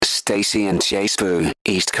Stacey and Jay Spoo,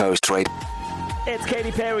 East Coast Radio. It's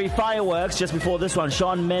Katy Perry, Fireworks. Just before this one,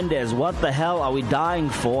 Shawn Mendes, What the Hell Are We Dying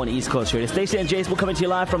For on East Coast Radio. Stacey and Jace will coming to you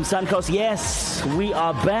live from Suncoast. Yes, we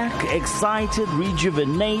are back, excited,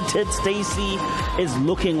 rejuvenated. Stacey is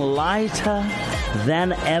looking lighter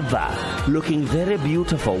than ever, looking very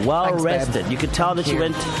beautiful, well rested. You could tell that she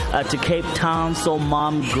went to Cape Town, saw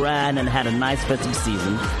Mom, Gran, and had a nice festive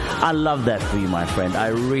season. I love that for you, my friend. I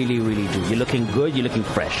really, really do. You're looking good. You're looking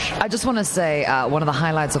fresh. I just want to say one of the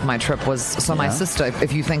highlights of my trip was my sister.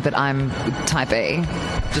 If you think that I'm type A,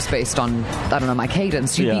 just based on, I don't know, my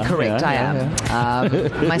cadence, you'd be correct. I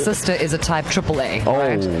am. My sister is a type AAA. Oh.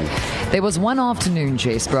 Right? There was one afternoon,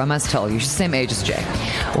 Jace, bro, I must tell you, she's the same age as Jay,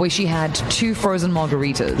 where she had 2 frozen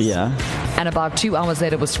margaritas. Yeah. And about 2 hours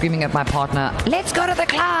later was screaming at my partner, let's go to the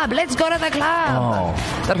club, let's go to the club.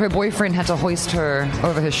 Oh. That her boyfriend had to hoist her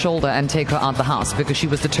over his shoulder and take her out the house because she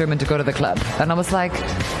was determined to go to the club. And I was like,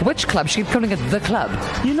 which club? She kept calling it the club.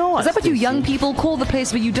 You know what? Is that what you young people call the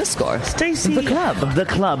place where you disco? Stacey, the club. The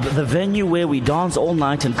club, the venue where we dance all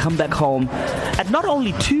night and come back home at not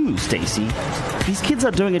only 2, Stacey. These kids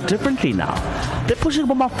are doing it differently now. They're pushing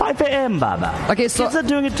them about 5 a.m., Baba. Okay, so kids are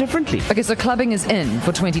doing it differently. Okay, so clubbing is in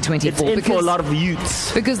for 2024. It's in for a lot of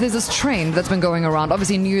youths. Because there's this trend that's been going around.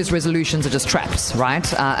 Obviously, New Year's resolutions are just traps,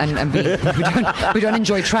 right? And we don't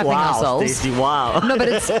enjoy trapping ourselves. Stacey, wow. No, but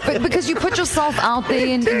it's because you put yourself out there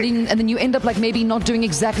and then you end up like maybe not doing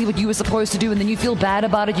exactly what you were supposed to do, and then you feel bad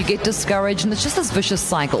about it. You get discouraged, and it's just this vicious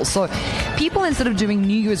cycle. So people, instead of doing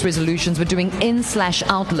New Year's resolutions, were doing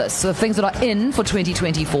in/out lists. So the things that are in for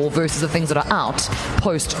 2024 versus the things that are out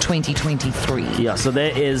post 2023. Yeah, so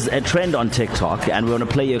there is a trend on TikTok, and we're going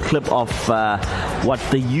to play you a clip of what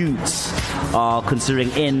the youths are considering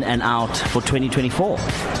in and out for 2024.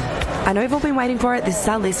 I know you've all been waiting for it. This is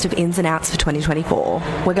our list of ins and outs for 2024.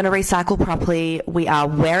 We're going to recycle properly. We are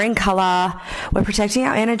wearing colour. We're protecting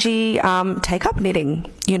our energy. Take up knitting.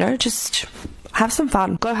 Just have some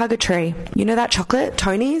fun. Go hug a tree. You know that chocolate,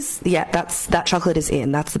 Tony's? Yeah, that chocolate is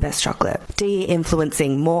in. That's the best chocolate.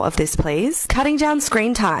 De-influencing. More of this, please. Cutting down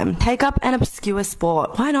screen time. Take up an obscure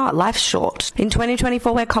sport. Why not? Life's short. In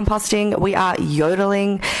 2024, we're composting. We are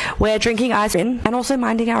yodeling. We're drinking ice cream and also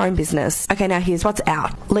minding our own business. Okay, now here's what's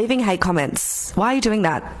out. Leaving hate comments. Why are you doing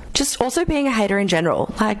that? Just also being a hater in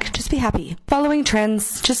general. Just be happy. Following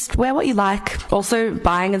trends. Just wear what you like. Also,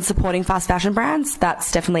 buying and supporting fast fashion brands.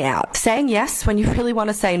 That's definitely out. Saying yes when you really want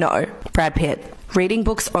to say no. Brad Pitt. Reading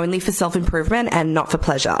books only for self-improvement and not for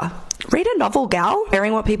pleasure. Read a novel, gal.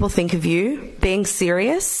 Caring what people think of you. Being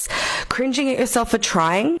serious. Cringing at yourself for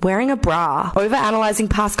trying. Wearing a bra. Overanalyzing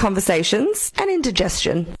past conversations. And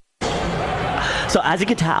indigestion. So as you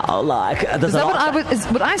can tell, is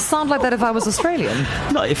that would I sound like that if I was Australian?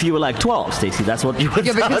 No, if you were 12, Stacey, that's what you would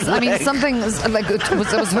sound because like. I mean, something it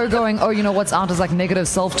was her going, what's out is negative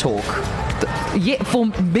self-talk. Yeah, for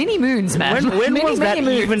many moons, man. When was that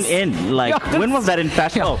even in? When was that in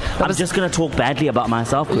fashion? I'm just going to talk badly about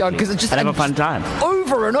myself quickly and have a fun time.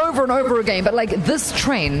 Over and over and over again. But this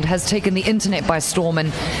trend has taken the internet by storm,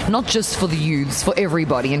 and not just for the youths, for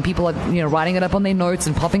everybody. And people are writing it up on their notes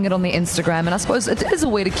and popping it on their Instagram. And I suppose it is a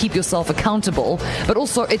way to keep yourself accountable, but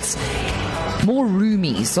also it's more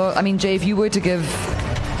roomy. So I mean, Jay, if you were to give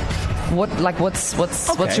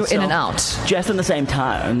what's your in and out? Just in the same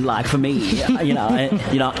time, for me,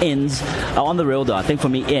 ins on the real though. I think for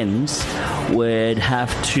me, ins would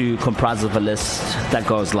have to comprise of a list that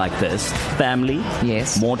goes like this: family,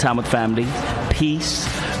 yes, more time with family, peace,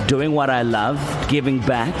 doing what I love, giving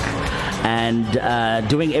back, and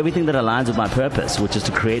doing everything that aligns with my purpose, which is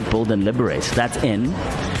to create, build, and liberate. That's in,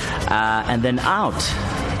 and then out.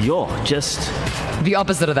 Just the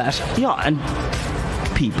opposite of that. Yeah, and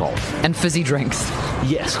people and fizzy drinks.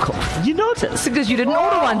 Yes, of course. You noticed because you didn't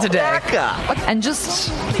order one today, and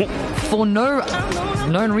just for no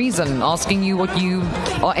known reason, asking you what you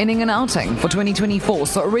are inning and outing for 2024.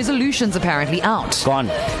 So resolutions apparently out.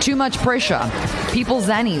 Gone. Too much pressure. People's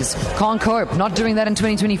zannies can't cope. Not doing that in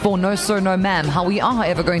 2024. No sir, no ma'am. How we are,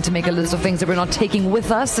 however, going to make a list of things that we're not taking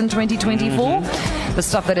with us in 2024. The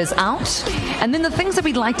stuff that is out, and then the things that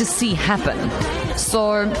we'd like to see happen.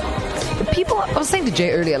 So I was saying to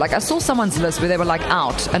Jay earlier, I saw someone's list where they were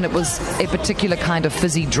out, and it was a particular kind of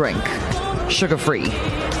fizzy drink, sugar-free,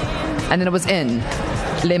 and then it was in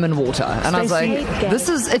lemon water, and I was like,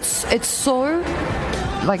 it's so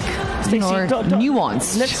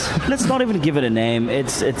nuanced. Let's not even give it a name.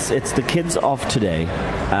 It's the kids of today.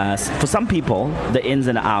 For some people, the ins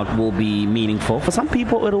and out will be meaningful. For some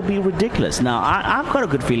people, it'll be ridiculous. Now, I've got a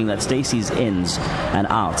good feeling that Stacey's ins and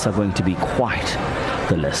outs are going to be quite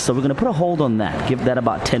the list. So we're going to put a hold on that. Give that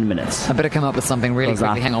about 10 minutes. I better come up with something really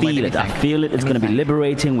quickly. Hang on, wait, I feel it. It's going to be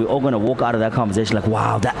liberating. We're all going to walk out of that conversation like,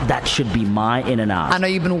 wow, that should be my in and out. I know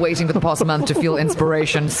you've been waiting for the past month to feel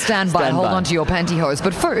inspiration. Stand by. Hold on to your pantyhose.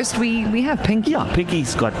 But first, we have Pinky. Yeah,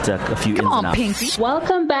 Pinky's got a few Come ins on, and outs. Pinky.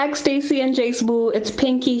 Welcome back, Stacey and Jace Boo. It's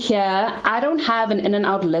Pinky here. I don't have an in and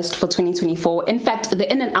out list for 2024. In fact,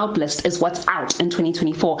 the in and out list is what's out in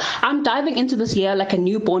 2024. I'm diving into this year like a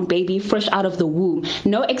newborn baby fresh out of the womb.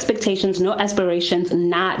 No expectations, no aspirations,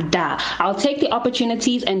 nada. I'll take the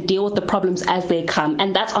opportunities and deal with the problems as they come.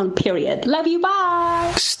 And that's on period. Love you,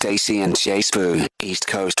 bye. Stacey and Jace Boo, East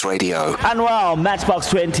Coast Radio. And well, Matchbox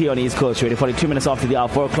 20 on East Coast Radio, 42 minutes after the hour,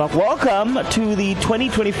 4 o'clock. Welcome to the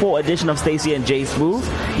 2024 edition of Stacey and Jace Boo.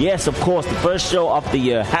 Yes, of course, the first show of the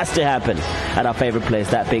year has to happen at our favorite place,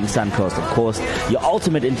 that being Suncoast, of course. Your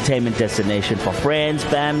ultimate entertainment destination for friends,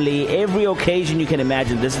 family, every occasion you can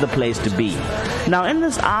imagine. This is the place to be. Now, in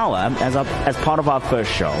this hour, as part of our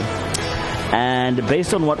first show, and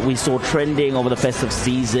based on what we saw trending over the festive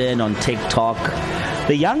season on TikTok,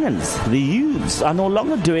 the youngins, the youths, are no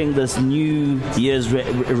longer doing this New Year's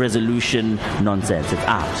resolution nonsense. It's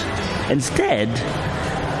out. Instead,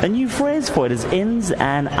 a new phrase for it is ins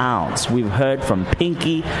and outs. We've heard from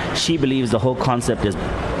Pinky. She believes the whole concept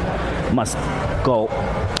must go.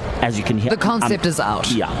 As you can hear, the concept is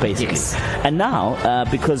out. Yeah, basically. Yes. And now,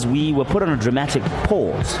 because we were put on a dramatic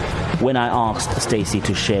pause when I asked Stacey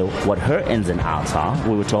to share what her ins and outs are,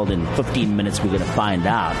 we were told in 15 minutes we're going to find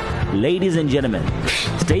out. Ladies and gentlemen,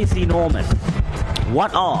 Stacey Norman,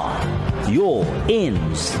 what are your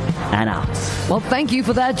ins and outs? Well, thank you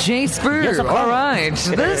for that, Jace Boo. Yes, of course. All right.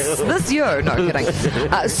 This year. No, kidding.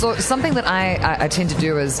 So something that I tend to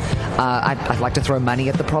do is I'd like to throw money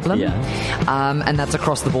at the problem. Yeah. And that's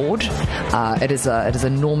across the board. It is a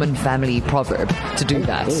Norman family proverb to do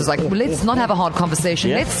that. So it's like, let's not have a hard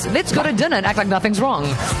conversation. Yeah. Let's go to dinner and act like nothing's wrong.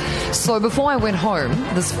 So before I went home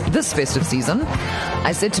this festive season,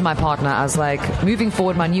 I said to my partner, I was like, moving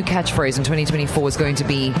forward, my new catchphrase in 2024 is going to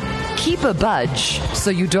be, keep a budge so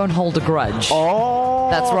you don't hold a grudge. Oh,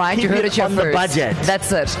 that's right. You heard it here on first. The budget.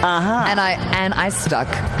 That's it. Uh-huh. And I stuck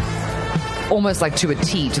almost like to a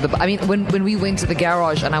T to the. I mean, when we went to the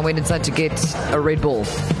garage and I went inside to get a Red Bull,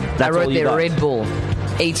 I wrote there Red Bull,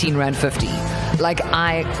 18 Rand 50. Like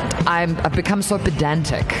I've become so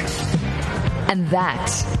pedantic, and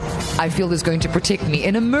that I feel is going to protect me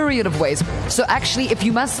in a myriad of ways. So actually, if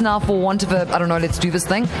you must now, for want of a, I don't know, let's do this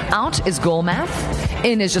thing. Out is girl math,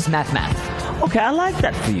 in is just math. Okay, I like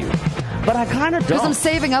that for you. But I kind of don't. Because I'm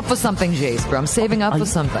saving up for something, Jace, bro. I'm saving up for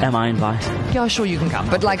something. Am I invited? Yeah, sure, you can come.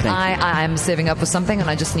 But like, I'm saving up for something, and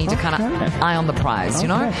I just need to kind of eye on the prize, you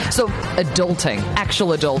know? So actual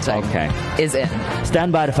adulting is in.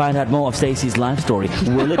 Stand by to find out more of Stacey's life story.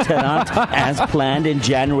 Will it turn out as planned in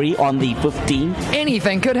January on the 15th?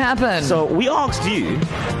 Anything could happen. So we asked you,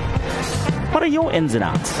 what are your ins and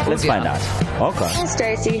outs? Let's find out. Okay. Hi,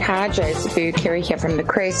 Stacey. Hi, Jace Boo. Kerry here from the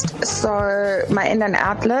Crest. So my in and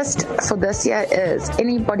out list for this year is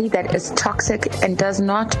anybody that is toxic and does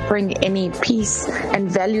not bring any peace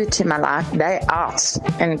and value to my life, they out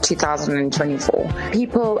in 2024.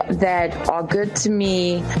 People that are good to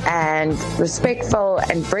me and respectful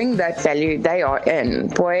and bring that value, they are in.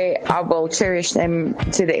 Boy, I will cherish them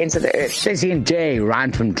to the ends of the earth. Stacey and Jay,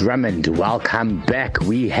 Ryan from Drummond. Welcome back.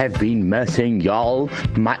 We have been missing y'all.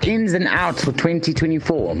 My ins and outs for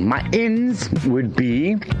 2024. My ins would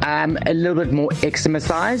be a little bit more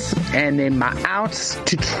exercise, and then my outs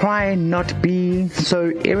to try and not be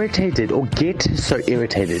so irritated or get so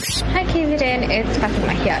irritated. Hi KZN, it's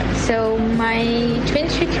Fatima here. So my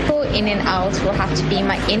 2024 in and outs will have to be,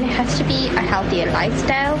 my in has to be a healthier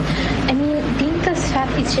lifestyle. I mean, being this fat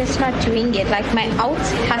is just not doing it. Like my out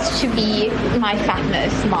has to be my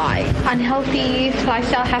fatness. My unhealthy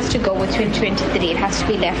lifestyle has to go with 2023. It has to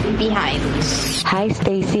be left behind. Hi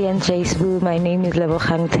Stacey and Jace Boo. My name is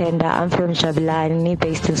Lebogang Tenda. I'm from Jabulani,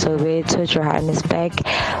 based in Soweto, Johannesburg.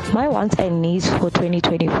 My wants and needs for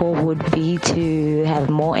 2024 would be to have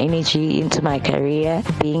more energy into my career,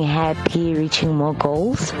 being happy, reaching more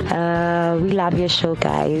goals. We love your show,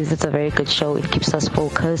 guys. It's a very good show. It keeps us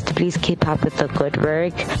focused. Please keep up with the good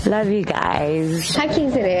work. Love you guys. Hi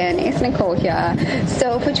KZN, it's Nicole here.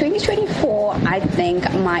 So for 2024, I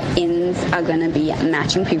think my ins are going to be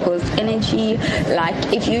matching people's energy.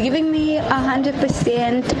 Like if you're giving me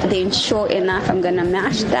 100%, then sure enough, I'm going to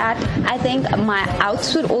match that. I think my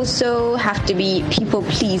outs would also have to be people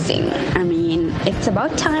pleasing. I mean, it's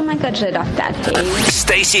about time I got rid of that phase.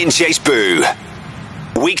 Stacey and Jace Boo.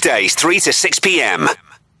 Weekdays 3 to 6 p.m.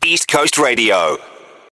 East Coast Radio.